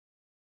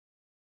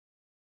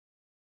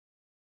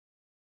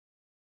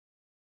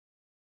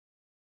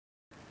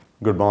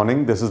Good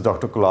morning, this is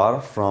Dr.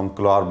 Kular from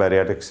Kular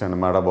Bariatrics and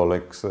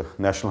Metabolics,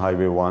 National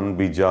Highway 1,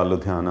 Bija,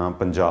 Ludhiana,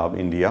 Punjab,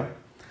 India.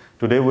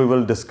 Today we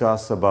will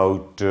discuss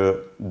about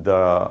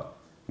the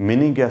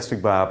mini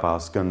gastric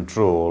bypass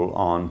control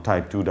on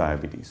type 2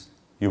 diabetes.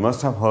 You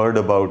must have heard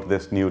about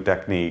this new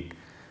technique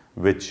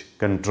which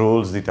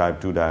controls the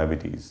type 2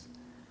 diabetes.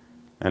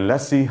 And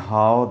let's see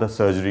how the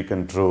surgery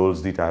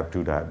controls the type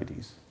 2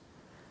 diabetes.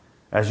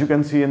 As you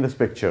can see in this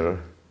picture,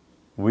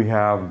 we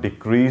have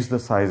decreased the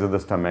size of the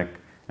stomach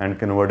and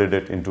converted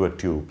it into a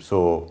tube,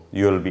 so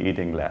you will be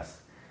eating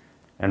less.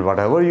 And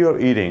whatever you are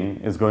eating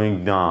is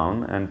going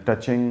down and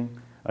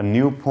touching a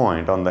new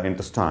point on the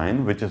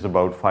intestine, which is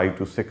about 5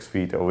 to 6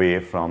 feet away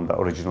from the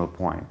original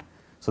point.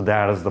 So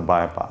that is the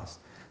bypass.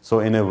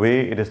 So in a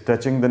way, it is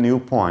touching the new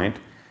point,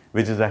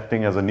 which is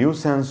acting as a new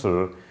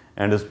sensor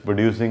and is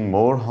producing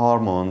more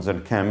hormones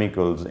and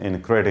chemicals,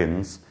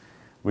 incretins.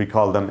 We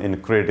call them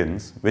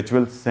incretins, which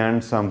will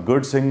send some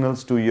good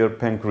signals to your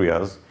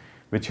pancreas,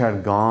 which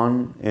had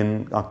gone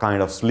in a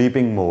kind of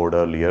sleeping mode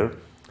earlier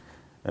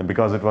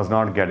because it was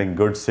not getting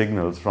good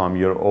signals from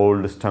your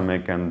old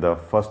stomach and the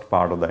first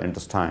part of the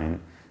intestine.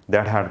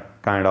 That had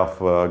kind of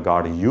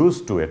got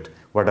used to it.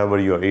 Whatever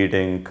you're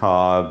eating,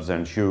 carbs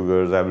and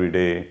sugars every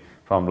day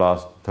from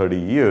last 30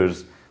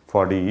 years,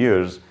 40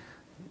 years,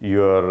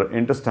 your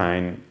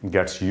intestine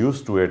gets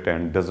used to it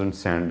and doesn't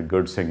send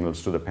good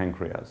signals to the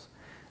pancreas.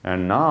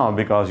 And now,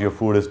 because your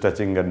food is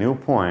touching a new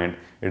point,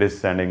 it is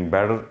sending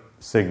better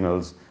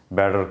signals.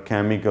 Better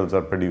chemicals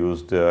are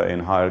produced in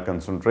higher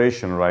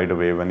concentration right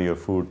away when your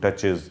food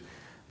touches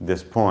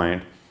this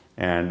point,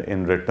 and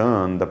in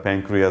return the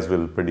pancreas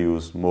will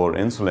produce more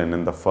insulin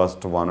in the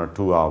first 1 or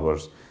 2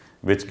 hours,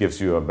 which gives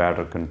you a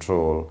better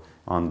control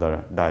on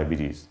the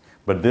diabetes.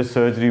 But this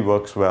surgery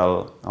works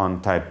well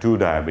on type 2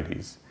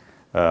 diabetes.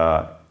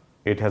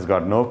 It has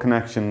got no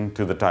connection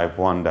to the type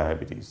 1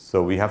 diabetes.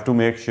 So we have to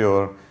make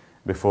sure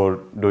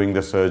before doing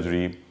the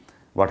surgery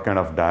what kind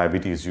of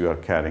diabetes you are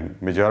carrying.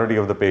 Majority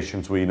of the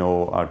patients we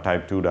know are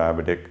type 2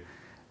 diabetic,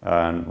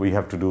 and we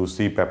have to do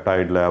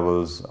C-peptide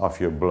levels of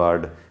your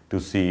blood to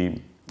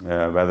see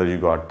whether you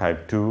got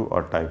type 2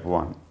 or type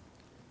 1.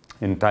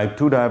 In type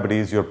 2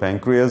 diabetes, your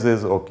pancreas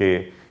is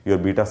okay, your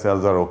beta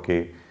cells are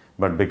okay,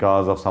 but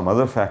because of some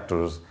other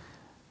factors,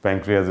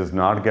 pancreas is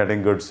not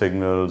getting good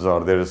signals,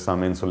 or there is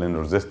some insulin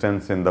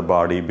resistance in the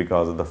body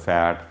because of the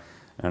fat,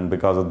 and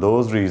because of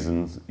those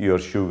reasons, your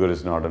sugar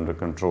is not under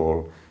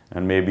control.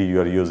 And maybe you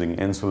are using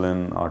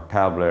insulin or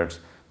tablets.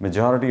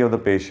 Majority of the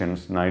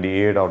patients,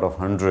 98 out of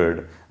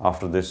 100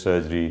 after this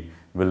surgery,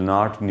 will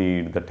not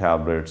need the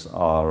tablets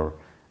or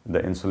the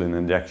insulin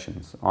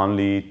injections.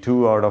 Only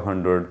 2 out of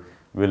 100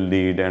 will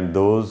need, and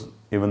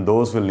even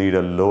those will need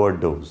a lower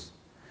dose.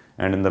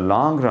 And in the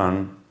long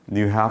run,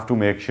 you have to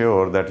make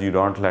sure that you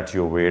don't let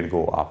your weight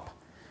go up,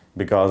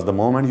 because the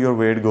moment your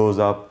weight goes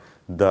up,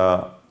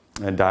 the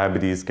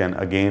diabetes can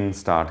again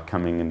start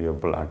coming in your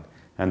blood.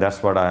 And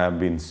that's what I have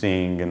been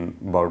seeing in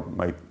about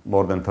my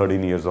more than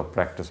 13 years of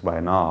practice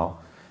by now.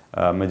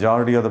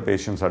 Majority of the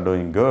patients are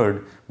doing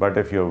good, but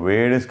if your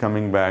weight is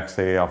coming back,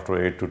 say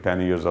after 8 to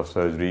 10 years of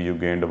surgery, you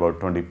gained about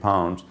 20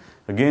 pounds,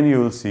 again you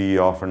will see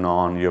off and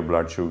on your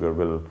blood sugar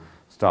will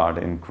start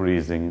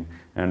increasing.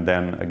 And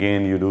then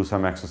again you do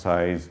some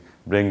exercise,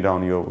 bring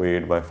down your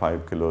weight by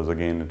 5 kilos,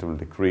 again it will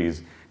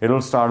decrease. It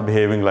will start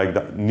behaving like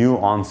the new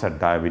onset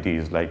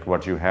diabetes, like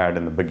what you had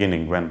in the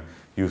beginning when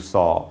you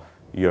saw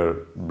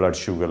your blood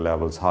sugar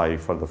levels high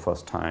for the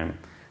first time.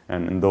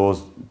 And in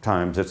those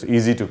times, it's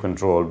easy to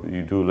control.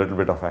 You do a little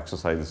bit of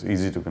exercise, it's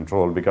easy to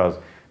control, because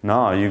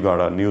now you got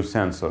a new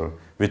sensor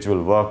which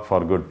will work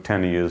for good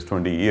 10 years,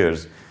 20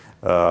 years.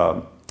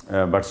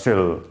 But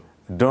still,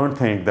 don't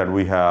think that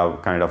we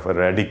have kind of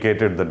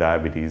eradicated the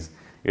diabetes.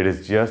 It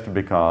is just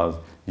because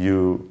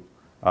you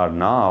are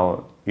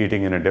now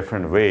eating in a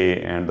different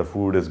way and the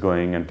food is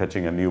going and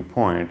touching a new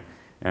point,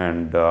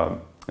 and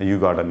you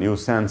got a new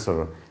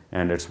sensor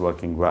and it's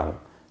working well.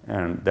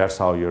 And that's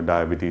how your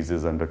diabetes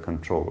is under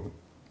control.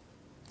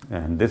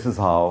 And this is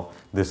how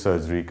this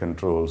surgery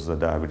controls the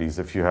diabetes.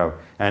 If you have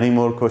any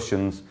more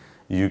questions,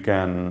 you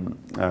can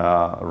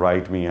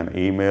write me an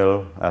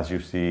email as you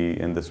see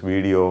in this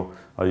video,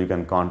 or you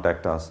can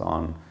contact us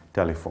on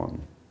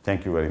telephone.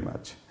 Thank you very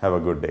much. Have a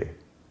good day.